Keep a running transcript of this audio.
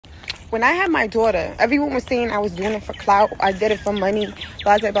when I had my daughter, everyone was saying I was doing it for clout. I did it for money,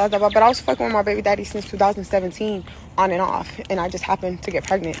 blah, blah, blah, blah. But I was fucking with my baby daddy since 2017, on and off. And I just happened to get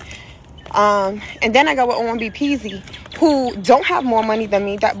pregnant. And then I got with OMB Peezy, who don't have more money than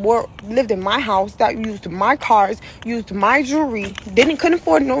me, that lived in my house, that used my cars, used my jewelry, couldn't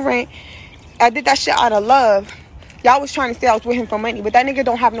afford no rent. I did that shit out of love. Y'all was trying to say I was with him for money, but that nigga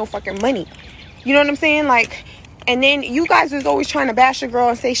don't have no fucking money. You know what I'm saying? Like, and then you guys is always trying to bash a girl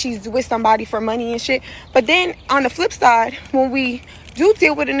and say she's with somebody for money and shit. But then on the flip side, when we do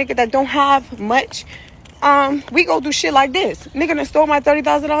deal with a nigga that don't have much, we go do shit like this. Nigga done stole my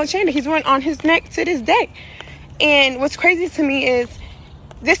 $30,000 chain that he's wearing on his neck to this day. And what's crazy to me is,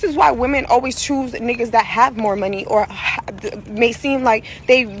 this is why women always choose niggas that have more money, or may seem like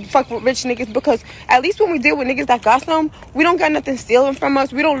they fuck with rich niggas, because at least when we deal with niggas that got some, we don't got nothing stealing from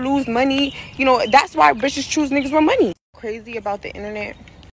us. We don't lose money. You know, that's why bitches choose niggas with money. Crazy about the internet.